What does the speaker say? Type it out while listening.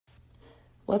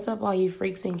What's up, all you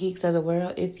freaks and geeks of the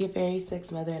world? It's your fairy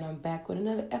sex mother, and I'm back with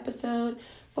another episode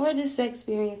for the Sex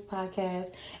Experience podcast.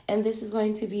 And this is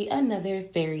going to be another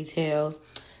fairy tale.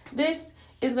 This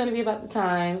is going to be about the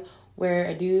time where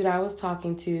a dude I was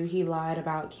talking to, he lied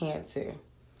about cancer.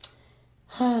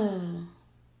 At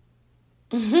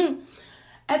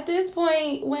this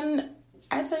point, when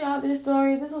I tell y'all this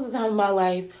story, this was a time in my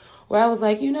life where I was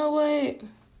like, you know what?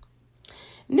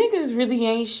 Niggas really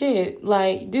ain't shit.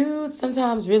 Like, dudes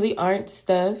sometimes really aren't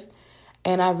stuff.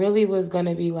 And I really was going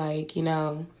to be like,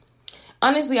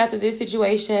 honestly, after this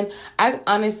situation, I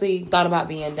honestly thought about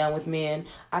being done with men.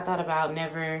 I thought about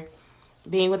never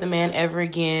being with a man ever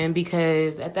again,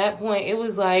 because at that point, it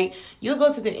was like, you'll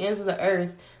go to the ends of the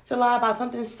earth to lie about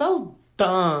something so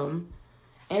dumb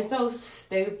and so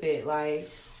stupid. Like,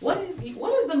 what is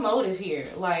the motive here?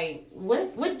 Like,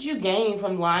 what did you gain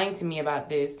from lying to me about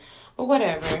this? Or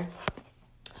whatever.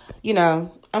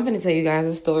 I'm going to tell you guys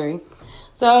a story.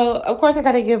 So, of course, I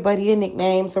got to give Buddy a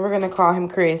nickname. So, we're going to call him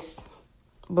Chris.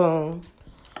 Boom.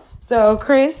 So,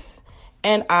 Chris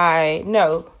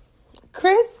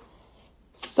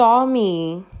saw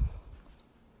me.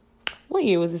 What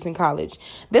year was this in college?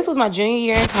 This was my junior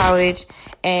year in college.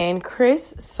 And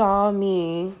Chris saw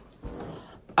me.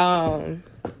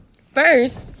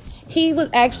 First, he was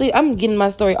actually, I'm getting my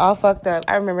story all fucked up.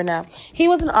 I remember now. He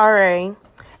was an RA,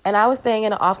 and I was staying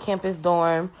in an off-campus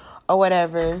dorm or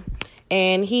whatever.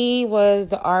 And he was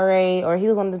the RA, or he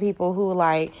was one of the people who,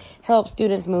 helped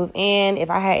students move in. If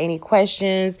I had any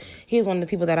questions, he was one of the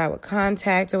people that I would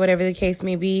contact or whatever the case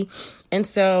may be. And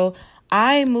so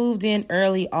I moved in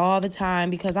early all the time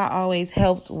because I always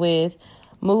helped with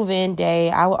move-in day.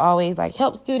 I would always,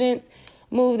 help students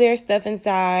move their stuff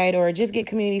inside or just get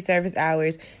community service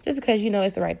hours just because,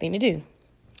 it's the right thing to do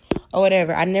or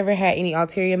whatever. I never had any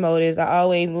ulterior motives. I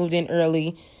always moved in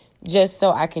early just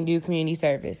so I can do community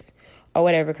service or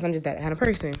whatever, because I'm just that kind of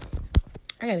person.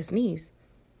 I got to sneeze.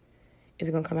 Is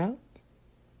it going to come out?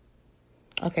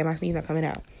 Okay, my sneeze not coming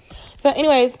out. So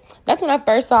anyways, that's when I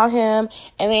first saw him.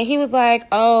 And then he was like,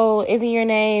 "Oh, isn't your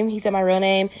name?" He said my real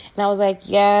name. And I was like,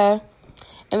 "Yeah."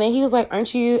 And then he was like,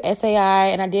 "Aren't you SAI?"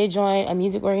 And I did join a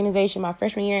music organization my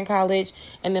freshman year in college.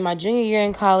 And then my junior year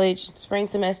in college, spring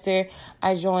semester,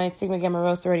 I joined Sigma Gamma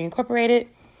Rho Sorority Incorporated.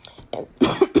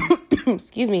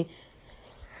 Excuse me.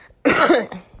 Or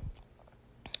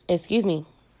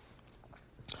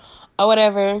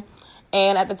whatever.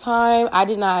 And at the time, I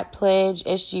did not pledge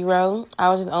SG Rho. I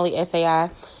was just only SAI.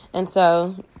 And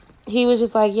so he was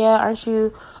just like, "Yeah, aren't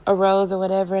you a Rose or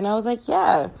whatever?" And I was like,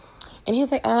 "Yeah." And he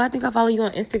was like, "Oh, I think I follow you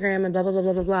on Instagram and blah, blah, blah,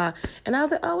 blah, blah, blah." And I was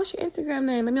like, "Oh, what's your Instagram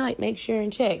name? Let me, make sure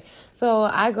and check." So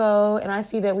I go and I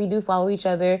see that we do follow each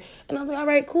other. And I was like, all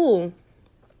right, cool.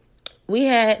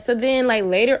 So then,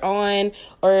 later on,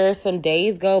 or some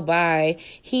days go by,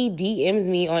 he DMs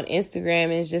me on Instagram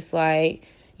and is just like,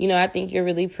 "I think you're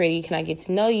really pretty. Can I get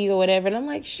to know you or whatever?" And I'm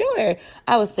like, "Sure."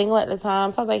 I was single at the time.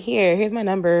 So I was like, here's my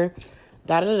number.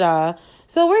 Da-da-da-da.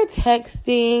 So we're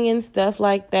texting and stuff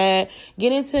like that,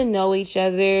 getting to know each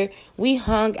other. We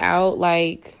hung out,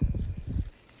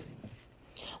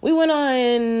 we went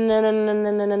on,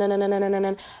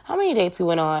 how many dates we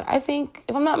went on? I think,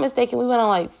 if I'm not mistaken, we went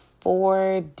on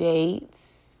 4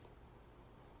 dates.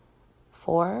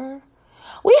 4?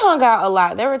 We hung out a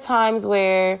lot. There were times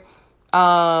where,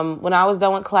 when I was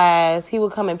done with class, he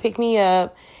would come and pick me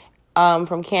up,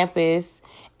 from campus,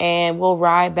 and we'll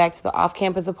ride back to the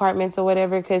off-campus apartments or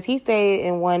whatever, because he stayed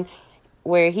in one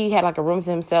where he had a room to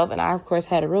himself, and I, of course,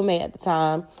 had a roommate at the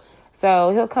time.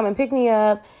 So he'll come and pick me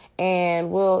up,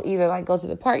 and we'll either go to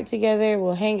the park together,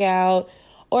 we'll hang out,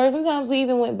 or sometimes we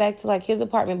even went back to his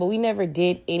apartment, but we never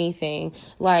did anything.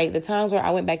 The times where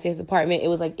I went back to his apartment, it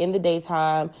was in the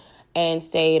daytime and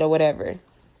stayed or whatever.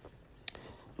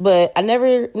 But I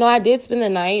did spend the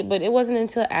night, but it wasn't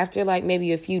until after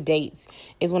maybe a few dates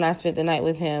is when I spent the night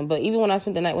with him. But even when I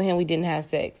spent the night with him, we didn't have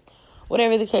sex,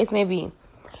 whatever the case may be.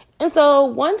 And so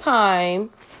one time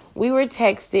we were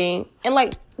texting, and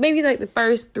maybe the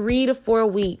first 3 to 4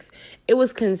 weeks, it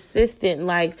was consistent.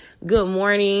 Good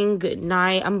morning, good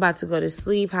night, I'm about to go to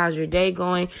sleep, how's your day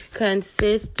going?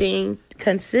 Consistent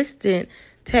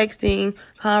texting,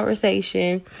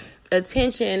 conversation,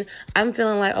 attention. I'm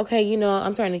feeling okay,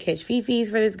 I'm starting to catch fifis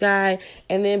for this guy.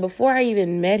 And then before I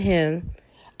even met him,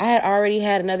 I had already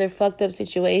had another fucked up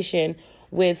situation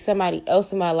with somebody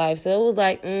else in my life. So it was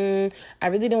I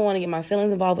really didn't want to get my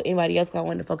feelings involved with anybody else, because I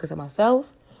wanted to focus on myself.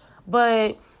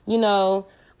 But,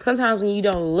 sometimes when you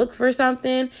don't look for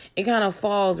something, it kind of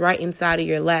falls right inside of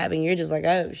your lap, and you're just like,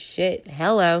 oh shit,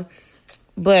 hello.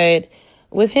 But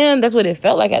with him, that's what it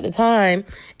felt like at the time.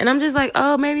 And I'm just like,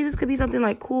 oh, maybe this could be something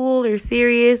like cool or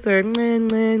serious or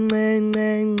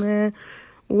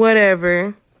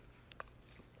whatever.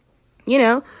 You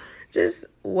know, just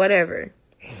whatever.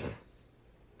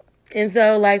 And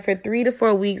so, like, for 3 to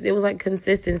 4 weeks, it was like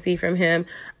consistency from him.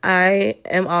 I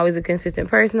am always a consistent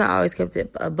person. I always kept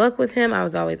it a buck with him. I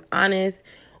was always honest,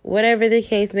 whatever the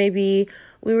case may be.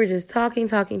 We were just talking.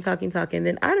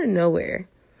 Then out of nowhere,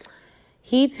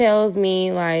 he tells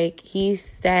me, like, he's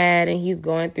sad and he's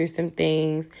going through some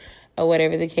things or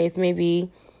whatever the case may be.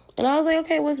 And I was like,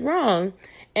 okay, what's wrong?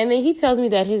 And then he tells me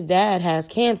that his dad has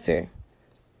cancer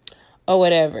or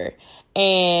whatever.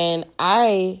 And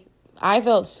I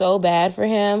felt so bad for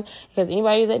him because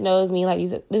anybody that knows me, like,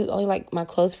 this is only like my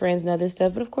close friends know this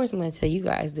stuff. But of course, I'm going to tell you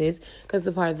guys this because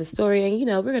it's a part of the story. And, you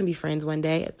know, we're going to be friends one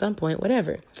day at some point,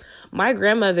 whatever. My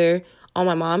grandmother on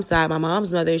my mom's side, my mom's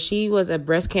mother, she was a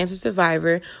breast cancer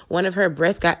survivor. One of her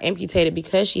breasts got amputated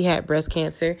because she had breast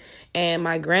cancer. And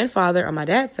my grandfather on my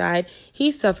dad's side,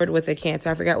 he suffered with a cancer.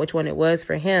 I forgot which one it was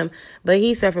for him, but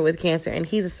he suffered with cancer and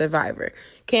he's a survivor.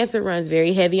 Cancer runs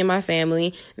very heavy in my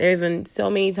family. There's been so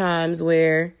many times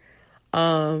where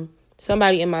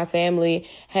somebody in my family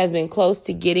has been close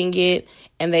to getting it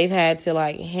and they've had to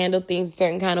like handle things a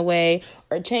certain kind of way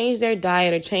or change their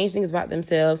diet or change things about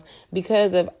themselves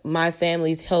because of my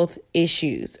family's health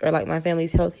issues or like my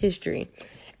family's health history.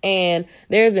 And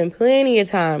there's been plenty of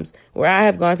times where I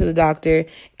have gone to the doctor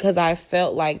because I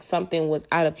felt like something was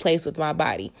out of place with my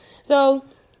body. So,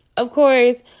 of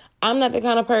course, I'm not the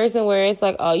kind of person where it's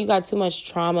like, oh, you got too much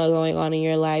trauma going on in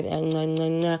your life.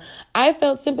 I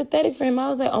felt sympathetic for him. I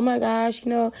was like, oh my gosh,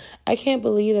 you know, I can't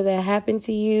believe that happened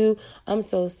to you. I'm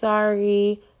so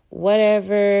sorry.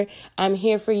 Whatever. I'm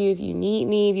here for you if you need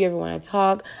me, if you ever want to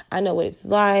talk. I know what it's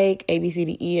like, A, B, C,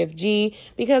 D, E, F, G.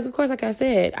 Because, of course, like I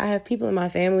said, I have people in my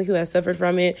family who have suffered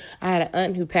from it. I had an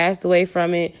aunt who passed away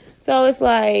from it. So it's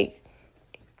like,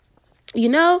 you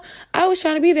know, I was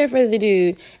trying to be there for the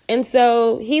dude. And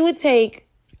so he would take,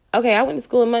 okay, I went to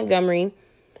school in Montgomery.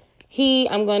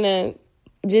 I'm going to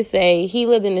just say he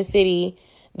lived in a city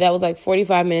that was like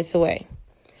 45 minutes away.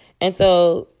 And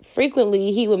so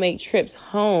frequently he would make trips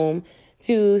home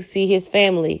to see his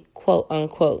family, quote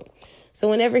unquote. So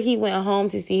whenever he went home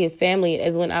to see his family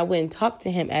is when I wouldn't talk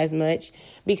to him as much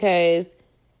because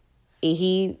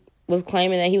he was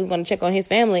claiming that he was going to check on his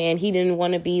family and he didn't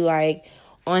want to be like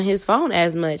on his phone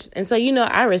as much. And so, you know,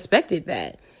 I respected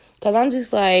that because I'm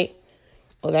just like,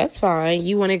 well, that's fine.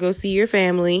 You want to go see your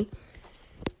family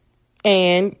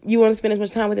and you want to spend as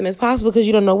much time with them as possible because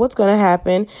you don't know what's going to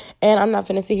happen. And I'm not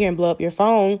going to sit here and blow up your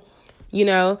phone, you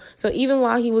know? So even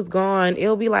while he was gone,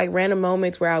 it'll be like random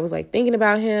moments where I was like thinking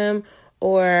about him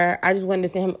or I just wanted to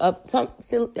send him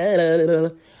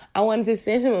I wanted to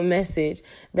send him a message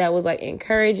that was like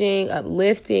encouraging,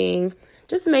 uplifting,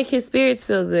 just to make his spirits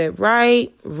feel good.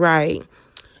 Right.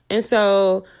 And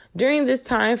so during this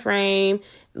time frame,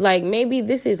 like maybe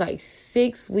this is like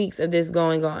 6 weeks of this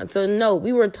going on. So no,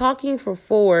 we were talking for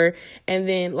 4 and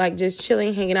then like just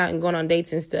chilling, hanging out and going on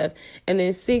dates and stuff. And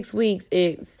then 6 weeks,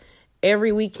 it's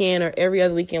every weekend or every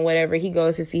other weekend, whatever, he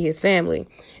goes to see his family.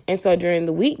 And so during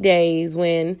the weekdays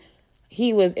when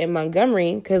he was in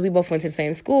Montgomery, because we both went to the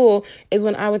same school, is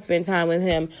when I would spend time with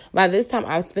him. By this time,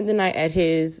 I spent the night in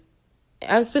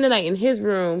his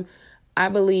room, I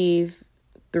believe,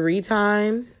 3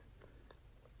 times.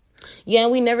 Yeah,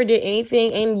 we never did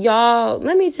anything. And y'all,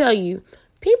 let me tell you,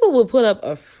 people will put up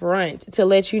a front to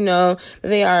let you know that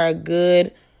they are a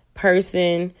good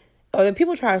person. Or that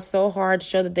people try so hard to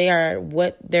show that they are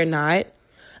what they're not.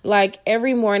 Like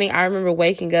every morning, I remember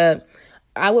waking up.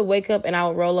 I would wake up and I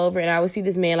would roll over and I would see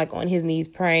this man like on his knees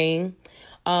praying.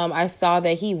 I saw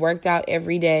that he worked out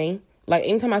every day. Like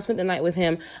anytime I spent the night with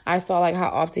him, I saw like how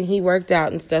often he worked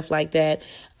out and stuff like that.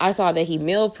 I saw that he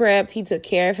meal prepped. He took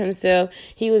care of himself.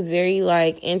 He was very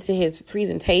like into his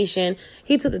presentation.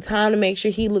 He took the time to make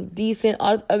sure he looked decent,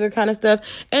 all this other kind of stuff.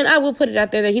 And I will put it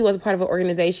out there that he was a part of an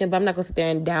organization, but I'm not going to sit there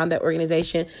and down that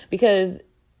organization because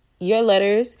your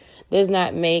letters does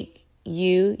not make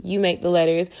you make the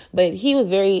letters. But he was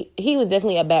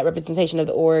definitely a bad representation of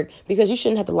the org because you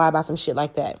shouldn't have to lie about some shit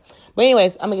like that. But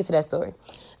anyways, I'm gonna get to that story.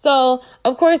 So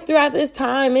of course throughout this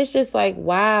time it's just like,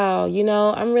 wow, you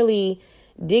know, I'm really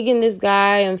digging this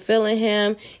guy. I'm feeling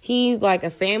him. He's like a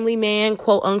family man,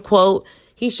 quote unquote.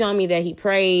 He's showing me that he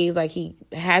prays, like he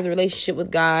has a relationship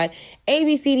with God. A,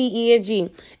 B, C, D, E, F, G.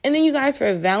 And then you guys,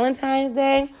 for Valentine's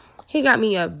Day, he got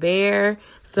me a bear,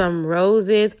 some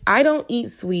roses. I don't eat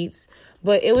sweets,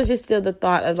 but it was just still the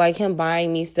thought of like him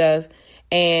buying me stuff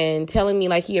and telling me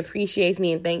like he appreciates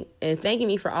me and thanking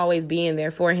me for always being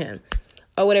there for him.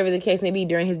 or whatever the case may be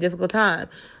during his difficult time.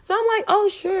 So I'm like, oh,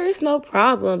 sure, it's no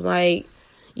problem. Like,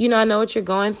 you know, I know what you're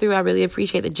going through. I really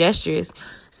appreciate the gestures.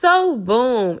 So,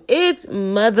 boom, it's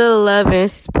mother loving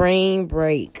spring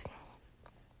break.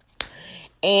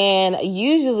 And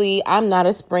usually I'm not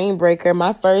a spring breaker.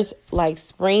 My first like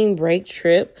spring break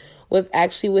trip was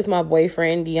actually with my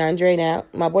boyfriend, DeAndre, now.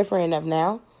 My boyfriend of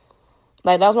now.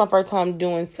 Like, that was my first time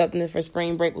doing something for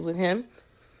spring break was with him.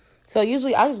 So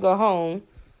usually I just go home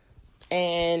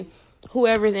and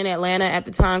whoever's in Atlanta at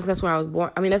the time, because that's where I was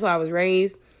born. I mean, that's where I was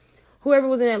raised. Whoever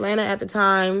was in Atlanta at the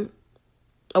time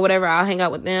or whatever, I'll hang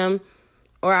out with them.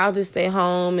 Or I'll just stay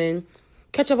home and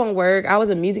catch up on work. I was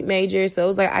a music major, so it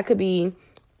was like I could be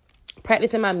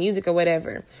practicing my music or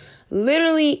whatever.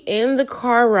 Literally in the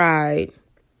car ride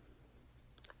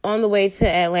on the way to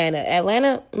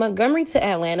Atlanta, Montgomery to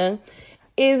Atlanta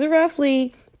is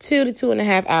roughly 2 to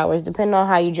 2.5 hours, depending on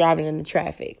how you're driving in the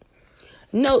traffic.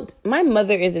 Note, my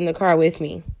mother is in the car with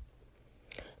me.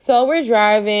 So we're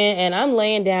driving and I'm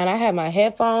laying down. I have my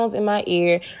headphones in my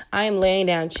ear. I am laying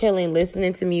down, chilling,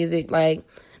 listening to music, like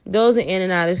dozing in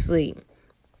and out of sleep.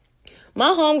 My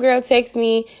homegirl texts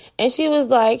me and she was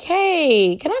like,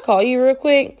 hey, can I call you real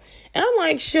quick? And I'm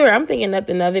like, sure. I'm thinking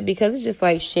nothing of it because it's just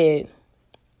like, shit,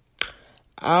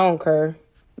 I don't care.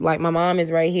 Like, my mom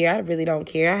is right here. I really don't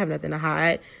care. I have nothing to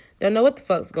hide. Don't know what the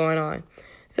fuck's going on.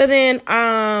 So then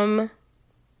I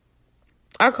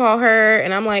call her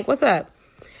and I'm like, what's up?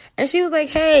 And she was like,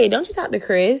 hey, don't you talk to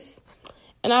Chris?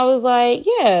 And I was like,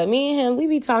 yeah, me and him, we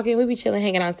be talking, we be chilling,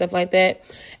 hanging out and stuff like that.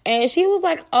 And she was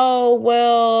like, oh,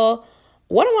 well,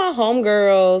 one of my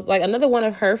homegirls, like another one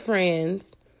of her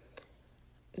friends,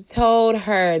 told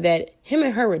her that him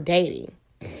and her were dating.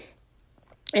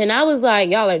 And I was like,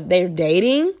 they're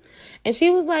dating? And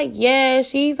she was like, yeah,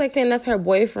 she's like saying that's her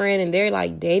boyfriend and they're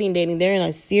like dating. They're in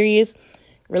a serious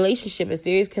relationship, a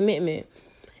serious commitment.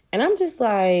 And I'm just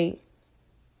like,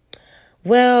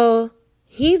 well,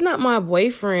 he's not my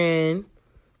boyfriend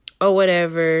or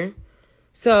whatever.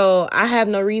 So I have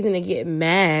no reason to get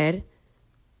mad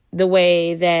the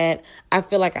way that I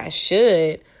feel like I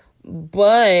should.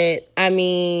 But, I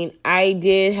mean, I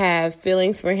did have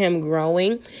feelings for him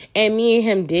growing. And me and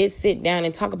him did sit down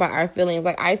and talk about our feelings.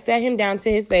 Like, I sat him down to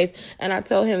his face and I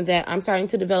told him that I'm starting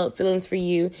to develop feelings for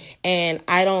you. And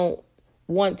I don't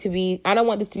want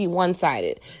this to be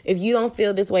one-sided. If you don't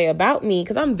feel this way about me,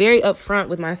 because I'm very upfront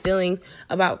with my feelings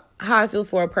about how I feel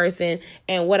for a person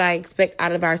and what I expect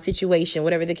out of our situation,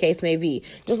 whatever the case may be.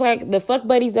 Just like the fuck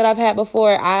buddies that I've had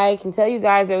before, I can tell you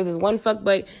guys there was this one fuck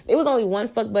buddy. It was only one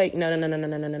fuck buddy. No.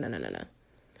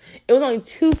 It was only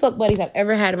 2 fuck buddies I've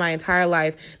ever had in my entire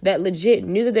life that legit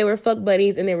knew that they were fuck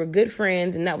buddies and they were good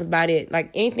friends, and that was about it. Like,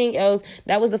 anything else,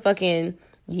 that was the fucking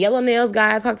Yellow Nails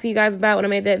guy I talked to you guys about when I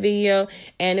made that video,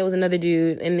 and it was another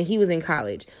dude, and he was in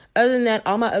college. Other than that,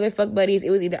 all my other fuck buddies, it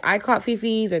was either I caught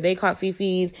fifis or they caught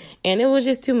fifis, and it was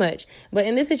just too much. But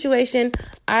in this situation,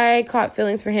 I caught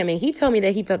feelings for him, and he told me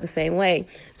that he felt the same way.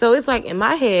 So it's like in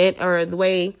my head, or the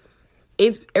way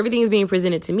everything is being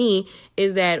presented to me,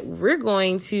 is that we're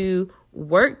going to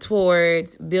work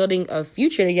towards building a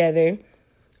future together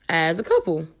as a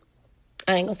couple.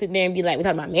 I ain't gonna sit there and be like, we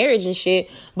talk about marriage and shit,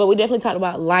 but we definitely talked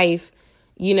about life,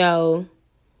 you know,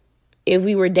 if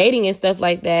we were dating and stuff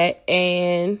like that,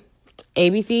 and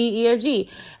ABCEFG.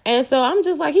 And so I'm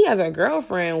just like, he has a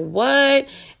girlfriend, what?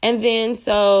 And then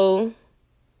so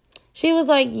she was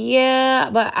like,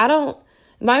 yeah, but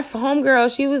my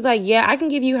homegirl, she was like, yeah, I can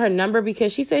give you her number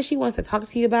because she says she wants to talk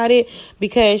to you about it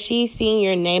because she's seeing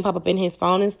your name pop up in his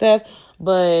phone and stuff,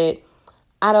 but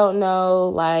I don't know,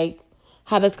 like,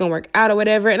 how that's gonna work out or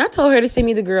whatever. And I told her to send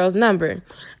me the girl's number.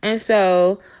 And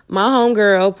so my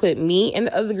homegirl put me and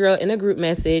the other girl in a group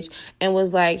message and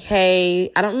was like, hey,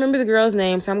 I don't remember the girl's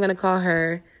name, so I'm gonna call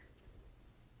her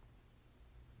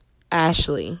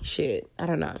Ashley. Shit, I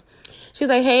don't know. She was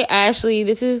like, hey, Ashley,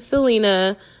 this is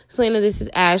Selena. Selena, this is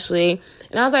Ashley.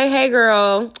 And I was like, hey,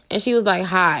 girl. And she was like,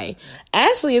 hi.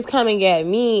 Ashley is coming at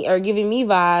me or giving me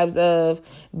vibes of,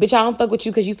 bitch, I don't fuck with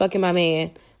you because you fucking my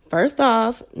man. First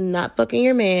off, not fucking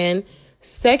your man.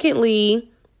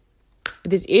 Secondly, if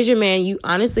this is your man, you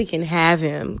honestly can have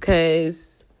him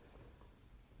because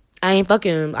I ain't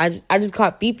fucking him. I just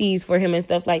caught beepies for him and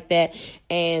stuff like that.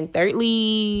 And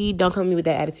thirdly, don't come to me with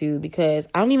that attitude because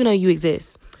I don't even know you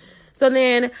exist. So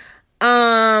then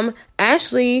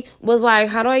Ashley was like,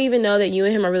 how do I even know that you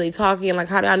and him are really talking? Like,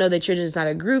 how do I know that you're just not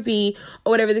a groupie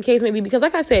or whatever the case may be? Because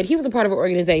like I said, he was a part of an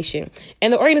organization,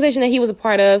 and the organization that he was a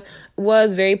part of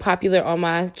was very popular on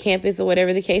my campus or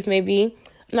whatever the case may be.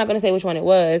 I'm not going to say which one it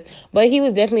was, but he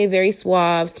was definitely a very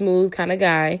suave, smooth kind of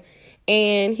guy,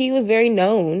 and he was very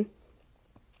known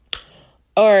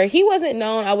or he wasn't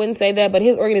known, I wouldn't say that, but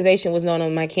his organization was known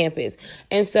on my campus.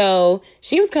 And so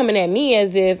she was coming at me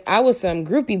as if I was some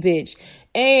groupie bitch.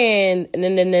 And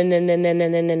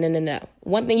no.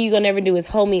 One thing you gonna never do is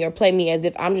hold me or play me as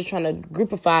if I'm just trying to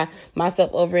groupify myself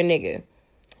over a nigga.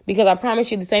 Because I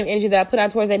promise you, the same energy that I put out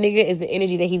towards that nigga is the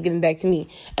energy that he's giving back to me.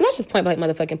 And that's just point blank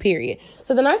motherfucking period.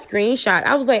 So then I screenshot.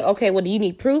 I was like, okay, well, do you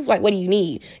need proof? Like, what do you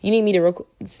need? You need me to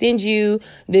send you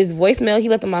this voicemail he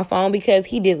left on my phone, because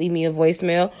he did leave me a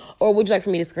voicemail? Or would you like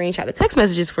for me to screenshot the text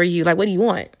messages for you? Like, what do you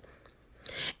want?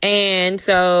 And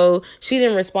so she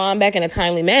didn't respond back in a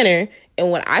timely manner, and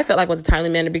what I felt like was a timely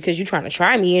manner, because you're trying to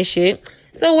try me and shit.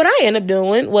 So what I ended up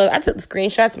doing was I took the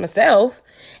screenshots myself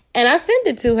and I sent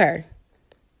it to her.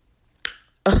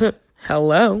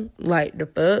 Hello, like the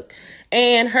fuck?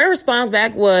 And her response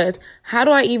back was, how do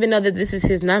I even know that this is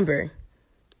his number?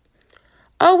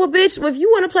 Oh, well, bitch, if you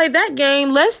want to play that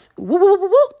game, let's woo, woo, woo,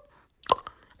 woo.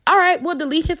 All right, we'll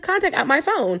delete his contact out my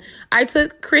phone. I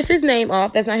took Chris's name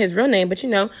off. That's not his real name, but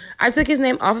I took his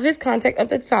name off of his contact up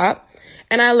the top.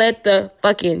 And I let the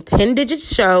fucking 10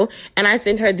 digits show. And I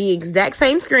sent her the exact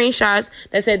same screenshots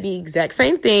that said the exact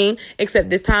same thing. Except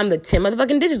this time the 10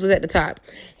 motherfucking digits was at the top.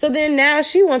 So then now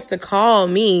she wants to call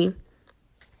me.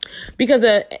 Because,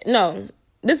 no.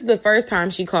 This is the first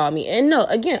time she called me. And no,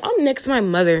 again, I'm next to my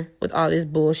mother with all this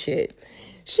bullshit.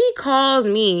 She calls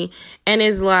me and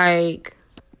is like,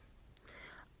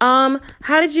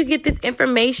 how did you get this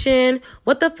information?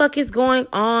 What the fuck is going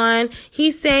on?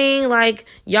 He's saying like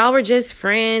y'all were just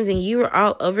friends and you were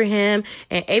all over him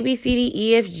and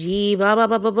ABCDEFG, blah, blah,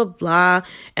 blah, blah, blah, blah.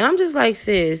 And I'm just like,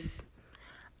 sis,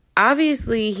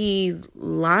 obviously he's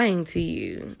lying to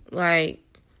you. Like,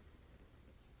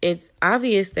 it's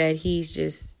obvious that he's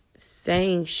just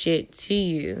saying shit to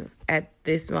you at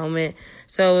this moment.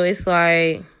 So it's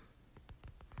like,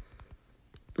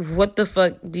 what the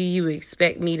fuck do you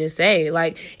expect me to say?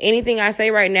 Like, anything I say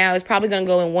right now is probably going to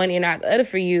go in one ear and out the other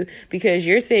for you, because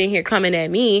you're sitting here coming at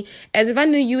me as if I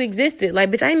knew you existed. Like,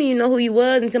 bitch, I didn't even know who you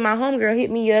was until my homegirl hit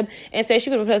me up and said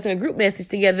she was posting a group message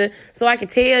together so I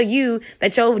could tell you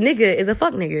that your nigga is a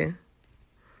fuck nigga.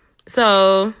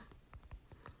 So,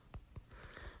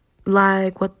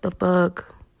 like, what the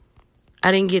fuck?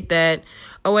 I didn't get that.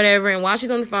 Or whatever. And while she's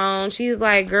on the phone, she's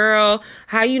like, girl,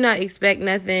 how you not expect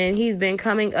nothing? He's been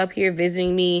coming up here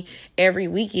visiting me every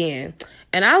weekend.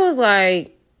 And I was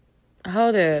like,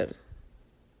 hold up.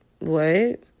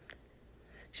 What?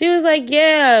 She was like,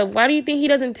 yeah, why do you think he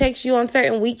doesn't text you on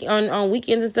certain on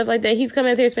weekends and stuff like that? He's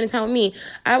coming up here spending time with me.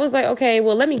 I was like, okay,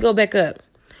 well, let me go back up.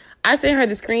 I sent her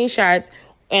the screenshots.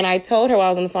 And I told her while I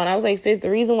was on the phone, I was like, sis, the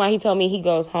reason why he told me he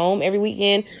goes home every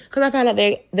weekend, because I found out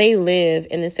they live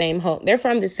in the same home. They're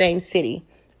from the same city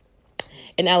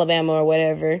in Alabama or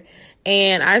whatever.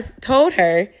 And I told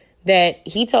her that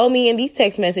he told me in these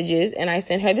text messages, and I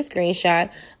sent her the screenshot,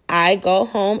 I go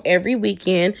home every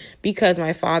weekend because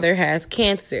my father has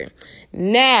cancer.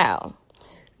 Now,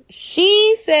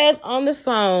 she says on the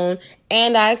phone,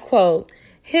 and I quote,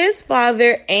 his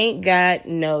father ain't got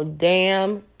no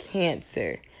damn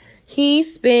cancer. He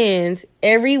spends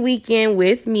every weekend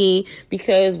with me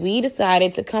because we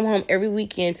decided to come home every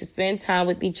weekend to spend time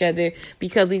with each other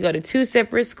because we go to two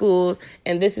separate schools,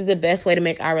 and this is the best way to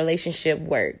make our relationship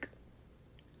work.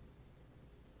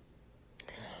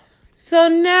 So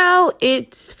now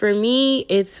for me,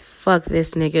 it's fuck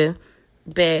this nigga.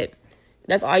 Bet.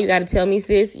 That's all you got to tell me,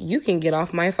 sis. You can get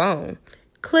off my phone.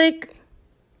 Click.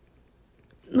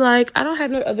 Like, I don't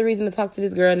have no other reason to talk to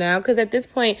this girl now, because at this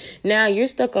point, now you're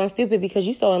stuck on stupid because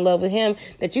you're so in love with him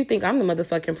that you think I'm the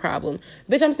motherfucking problem.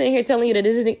 Bitch, I'm sitting here telling you that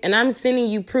this is, and I'm sending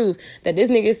you proof that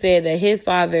this nigga said that his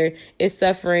father is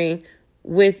suffering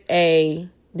with a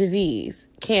disease,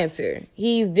 cancer.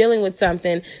 He's dealing with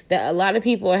something that a lot of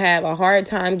people have a hard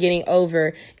time getting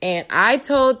over. And I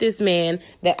told this man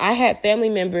that I had family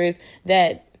members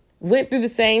that went through the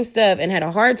same stuff and had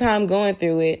a hard time going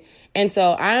through it. And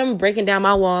so I'm breaking down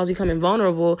my walls, becoming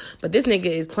vulnerable, but this nigga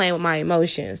is playing with my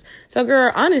emotions. So,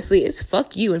 girl, honestly, it's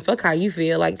fuck you and fuck how you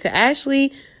feel. Like, to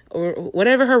Ashley, or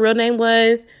whatever her real name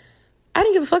was, I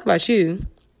didn't give a fuck about you,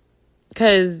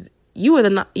 because you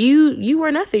were you were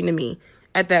nothing to me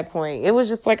at that point. It was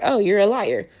just like, oh, you're a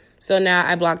liar. So now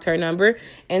I blocked her number.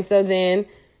 And so then,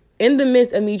 in the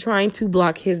midst of me trying to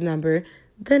block his number,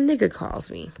 the nigga calls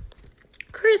me.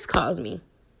 Chris calls me.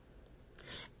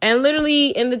 And literally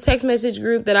in the text message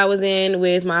group that I was in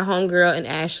with my homegirl and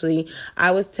Ashley,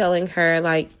 I was telling her,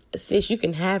 like, sis, you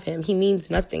can have him. He means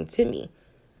nothing to me.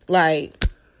 Like,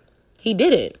 he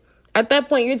didn't. At that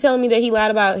point, you're telling me that he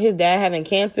lied about his dad having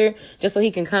cancer just so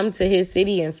he can come to his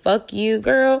city and fuck you,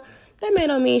 girl. That man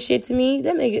don't mean shit to me.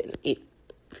 That nigga,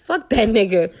 fuck that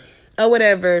nigga or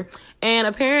whatever. And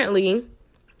apparently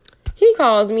he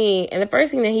calls me, and the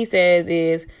first thing that he says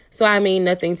is, so I mean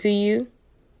nothing to you?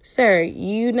 Sir,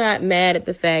 you not mad at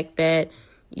the fact that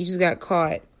you just got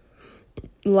caught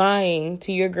lying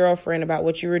to your girlfriend about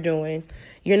what you were doing?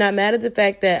 You're not mad at the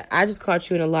fact that I just caught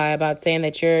you in a lie about saying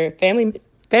that your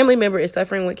family member is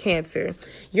suffering with cancer.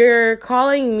 You're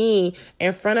calling me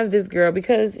in front of this girl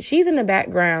because she's in the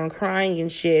background crying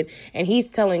and shit, and he's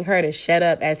telling her to shut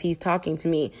up as he's talking to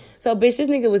me. So, bitch, this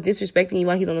nigga was disrespecting you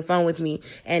while he's on the phone with me,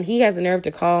 and he has the nerve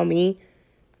to call me.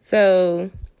 So,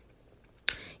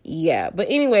 yeah. But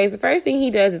anyways, the first thing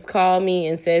he does is call me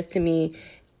and says to me,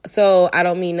 so I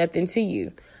don't mean nothing to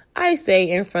you. I say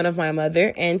in front of my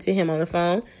mother and to him on the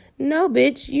phone, no,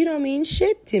 bitch, you don't mean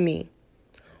shit to me.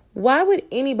 Why would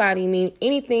anybody mean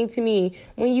anything to me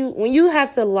when you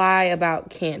have to lie about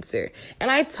cancer?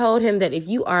 And I told him that if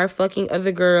you are fucking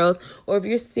other girls, or if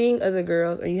you're seeing other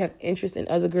girls, or you have interest in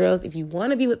other girls, if you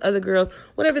want to be with other girls,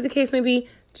 whatever the case may be,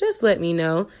 just let me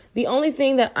know. The only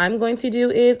thing that I'm going to do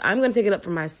is I'm going to take it up for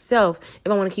myself if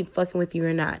I want to keep fucking with you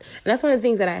or not. And that's one of the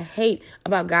things that I hate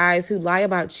about guys who lie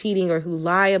about cheating or who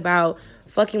lie about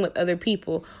fucking with other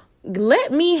people.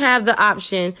 Let me have the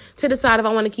option to decide if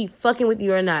I want to keep fucking with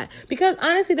you or not. Because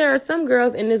honestly, there are some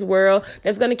girls in this world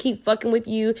that's going to keep fucking with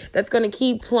you, that's going to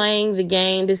keep playing the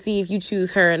game to see if you choose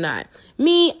her or not.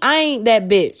 Me, I ain't that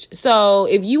bitch. So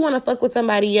if you want to fuck with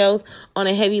somebody else on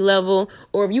a heavy level,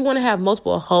 or if you want to have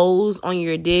multiple hoes on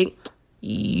your dick,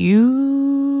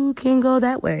 you can go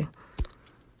that way.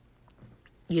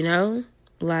 You know?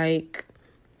 Like,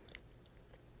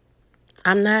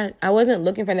 I wasn't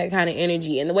looking for that kind of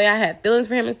energy. And the way I had feelings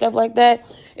for him and stuff like that,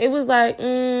 it was like,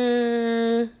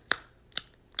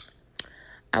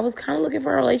 I was kind of looking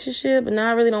for a relationship, but now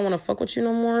I really don't want to fuck with you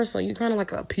no more. So you kind of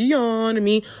like a peon to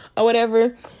me or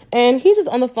whatever. And he's just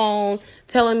on the phone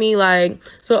telling me like,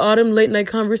 so all them late night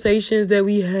conversations that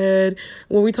we had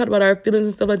when we talked about our feelings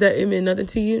and stuff like that, it meant nothing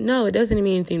to you. No, it doesn't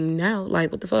mean anything now.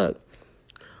 Like, what the fuck?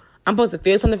 I'm supposed to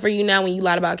feel something for you now when you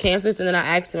lied about cancer. So then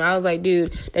I asked him, I was like,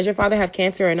 dude, does your father have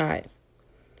cancer or not?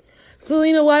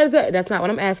 Selena, why is that? That's not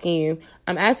what I'm asking you.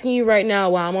 I'm asking you right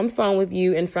now while I'm on the phone with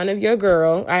you in front of your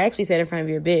girl. I actually said in front of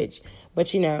your bitch.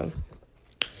 But, you know,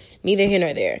 neither here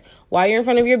nor there. While you're in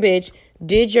front of your bitch,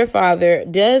 does your father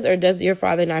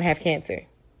not have cancer?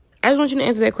 I just want you to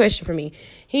answer that question for me.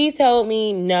 He told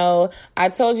me, no, I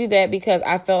told you that because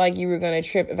I felt like you were going to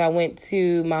trip if I went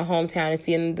to my hometown and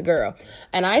see the girl.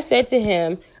 And I said to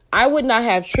him, I would not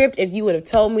have tripped if you would have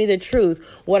told me the truth.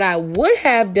 What I would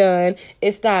have done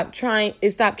is stop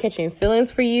catching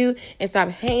feelings for you and stop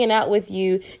hanging out with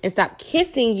you and stop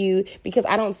kissing you because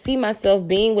I don't see myself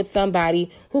being with somebody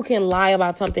who can lie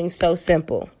about something so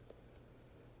simple.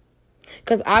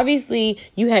 Because obviously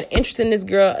you had interest in this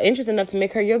girl, interest enough to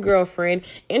make her your girlfriend,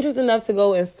 interest enough to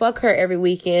go and fuck her every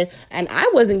weekend. And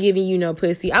I wasn't giving you no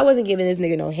pussy. I wasn't giving this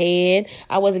nigga no head.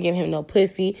 I wasn't giving him no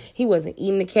pussy. He wasn't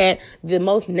eating the cat. The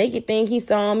most naked thing he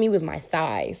saw on me was my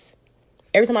thighs.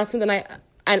 Every time I spent the night,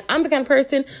 and I'm the kind of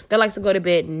person that likes to go to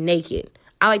bed naked.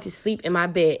 I like to sleep in my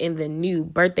bed in the new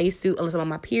birthday suit unless I'm on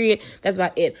my period. That's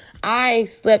about it. I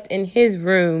slept in his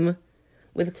room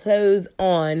with clothes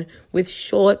on, with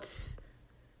shorts,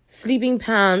 sleeping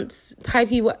pants,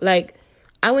 tighty, like,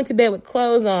 I went to bed with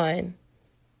clothes on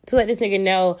to let this nigga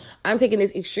know I'm taking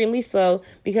this extremely slow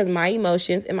because my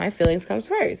emotions and my feelings comes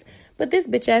first. But this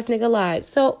bitch ass nigga lied.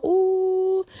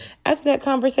 So, after that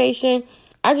conversation,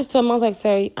 I just told him, I was like,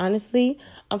 sir, honestly,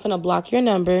 I'm finna block your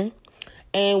number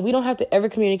and we don't have to ever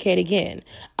communicate again.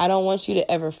 I don't want you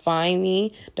to ever find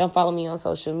me. Don't follow me on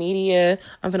social media.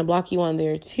 I'm finna block you on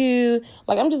there too.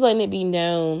 Like, I'm just letting it be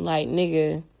known, like,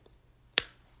 nigga,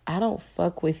 I don't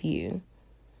fuck with you.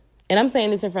 And I'm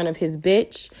saying this in front of his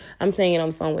bitch. I'm saying it on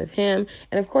the phone with him.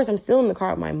 And of course, I'm still in the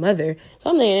car with my mother. So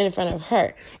I'm laying in front of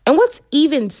her. And what's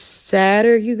even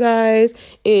sadder, you guys,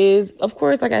 is, of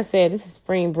course, like I said, this is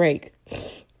spring break.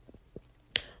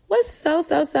 What's so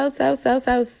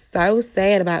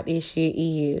sad about this shit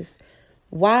is,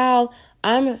 while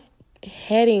I'm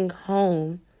heading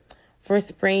home for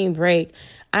spring break,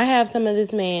 I have some of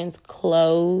this man's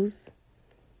clothes.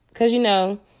 Because, you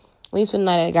know, when you spend the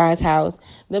night at a guy's house,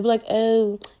 they'll be like,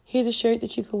 oh, here's a shirt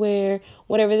that you could wear,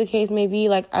 whatever the case may be.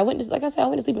 Like I went to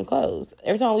sleep in clothes.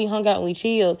 Every time we hung out and we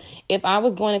chilled, if I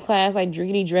was going to class like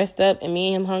driggity dressed up and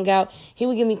me and him hung out, he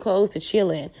would give me clothes to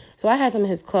chill in. So I had some of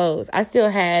his clothes. I still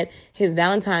had his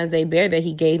Valentine's Day bear that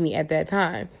he gave me at that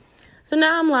time. So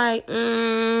now I'm like,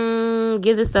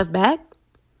 give this stuff back?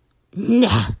 Nah.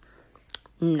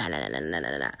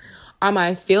 Are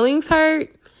my feelings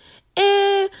hurt?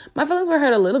 My feelings were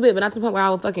hurt a little bit, but not to the point where I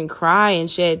would fucking cry and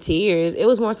shed tears. It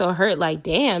was more so hurt like,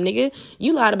 damn, nigga,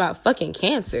 you lied about fucking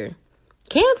cancer.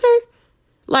 Cancer?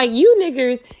 Like, you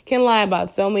niggers can lie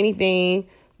about so many things.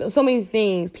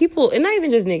 People, and not even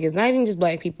just niggas, not even just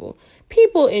black people.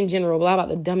 People in general lie about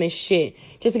the dumbest shit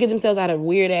just to get themselves out of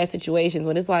weird-ass situations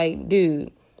when it's like,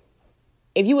 dude,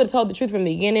 if you would have told the truth from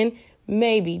the beginning,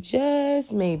 maybe,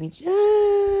 just maybe,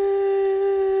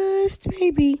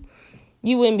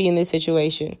 you wouldn't be in this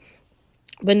situation.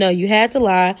 But no, you had to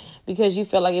lie because you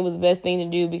felt like it was the best thing to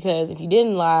do, because if you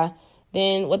didn't lie,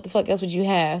 then what the fuck else would you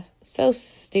have? So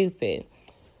stupid.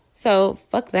 So,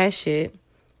 fuck that shit.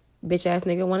 Bitch ass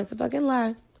nigga wanted to fucking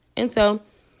lie. And so,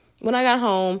 when I got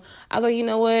home, I was like, you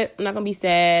know what? I'm not gonna be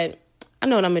sad. I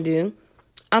know what I'm gonna do.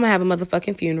 I'm gonna have a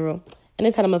motherfucking funeral. And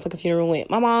this is how the motherfucking funeral went.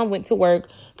 My mom went to work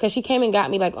because she came and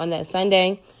got me like on that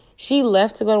Sunday. She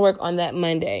left to go to work on that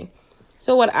Monday.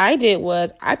 So what I did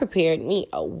was I prepared me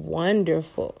a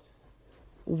wonderful,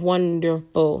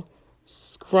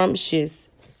 scrumptious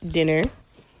dinner.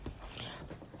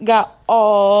 Got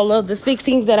all of the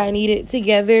fixings that I needed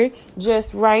together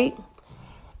just right.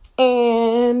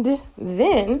 And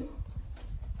then,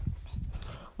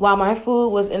 while my food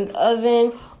was in the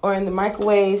oven or in the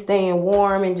microwave, staying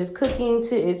warm and just cooking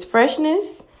to its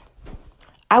freshness,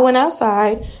 I went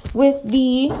outside with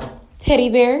the teddy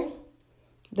bear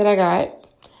that I got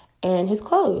and his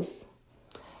clothes.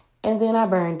 And then I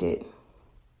burned it.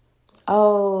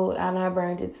 Oh, and I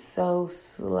burned it so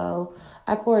slow.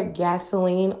 I poured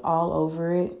gasoline all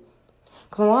over it.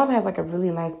 Because my mom has like a really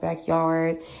nice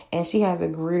backyard, and she has a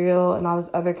grill and all this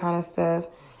other kind of stuff.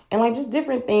 And like just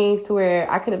different things to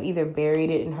where I could have either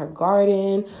buried it in her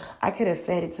garden. I could have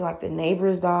fed it to like the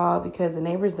neighbor's dog because the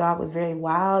neighbor's dog was very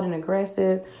wild and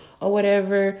aggressive or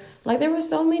whatever. Like there were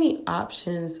so many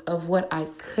options of what I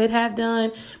could have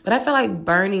done. But I felt like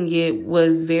burning it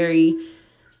was very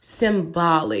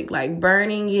symbolic. Like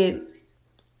burning it,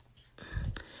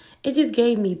 it just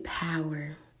gave me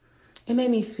power. It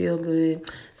made me feel good.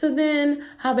 So then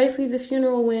how basically the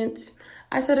funeral went,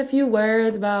 I said a few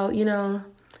words about,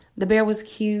 the bear was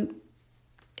cute.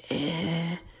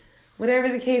 Whatever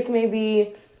the case may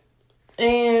be.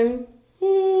 And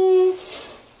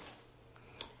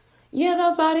yeah, that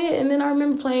was about it. And then I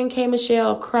remember playing K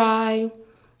Michelle Cry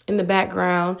in the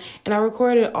background. And I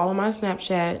recorded all of my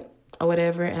Snapchat or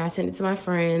whatever, and I sent it to my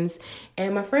friends.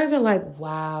 And my friends are like,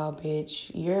 wow,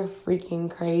 bitch, you're freaking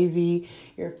crazy.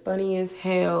 You're funny as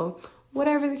hell.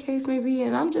 Whatever the case may be.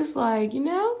 And I'm just like,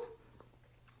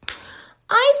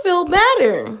 I feel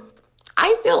better.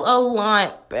 I feel a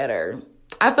lot better.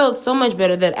 I felt so much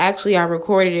better that actually I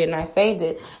recorded it and I saved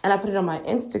it. And I put it on my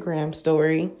Instagram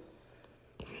story.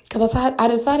 Because I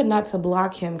decided not to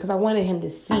block him because I wanted him to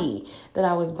see that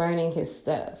I was burning his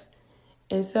stuff.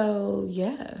 And so,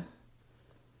 yeah.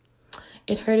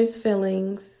 It hurt his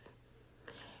feelings.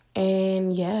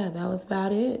 And yeah, that was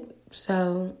about it.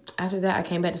 So after that, I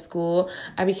came back to school.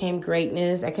 I became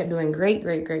greatness. I kept doing great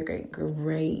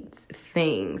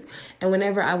things. And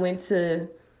whenever I went to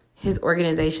his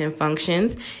organization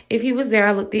functions, if he was there,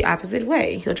 I looked the opposite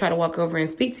way. He'll try to walk over and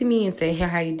speak to me and say, hey,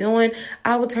 how you doing?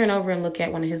 I will turn over and look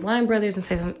at one of his line brothers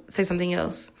and say something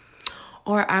else.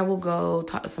 Or I will go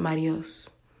talk to somebody else.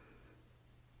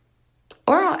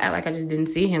 Or I'll act like I just didn't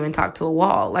see him and talk to a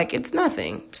wall. Like, it's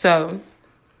nothing. So,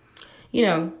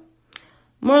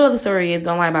 moral of the story is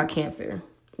don't lie about cancer.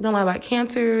 Don't lie about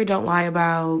cancer. Don't lie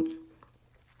about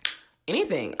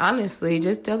anything. Honestly,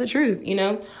 just tell the truth,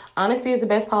 Honesty is the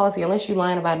best policy unless you're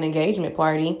lying about an engagement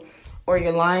party or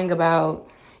you're lying about,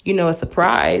 a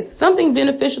surprise. Something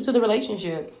beneficial to the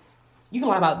relationship. You can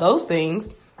lie about those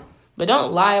things, but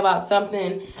don't lie about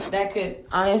something that could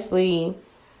honestly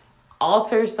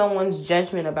alter someone's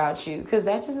judgment about you. Because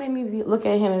that just made me look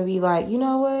at him and be like, you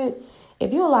know what?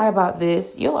 If you lie about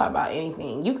this, you'll lie about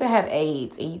anything. You could have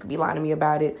AIDS and you could be lying to me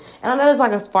about it. And I know it's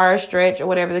like a far stretch or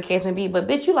whatever the case may be, but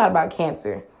bitch, you lied about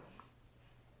cancer.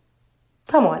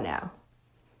 Come on now.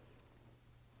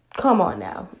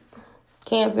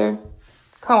 Cancer.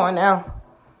 Come on now.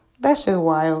 That's just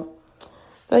wild.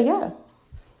 So yeah.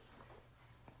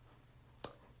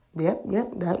 Yep.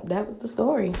 That was the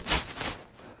story.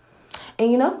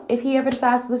 And if he ever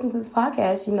decides to listen to this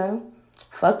podcast,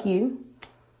 fuck you.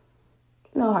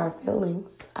 No hard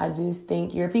feelings. I just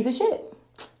think you're a piece of shit.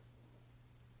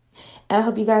 And I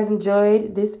hope you guys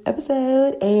enjoyed this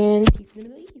episode. And peace in the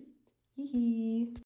Middle East.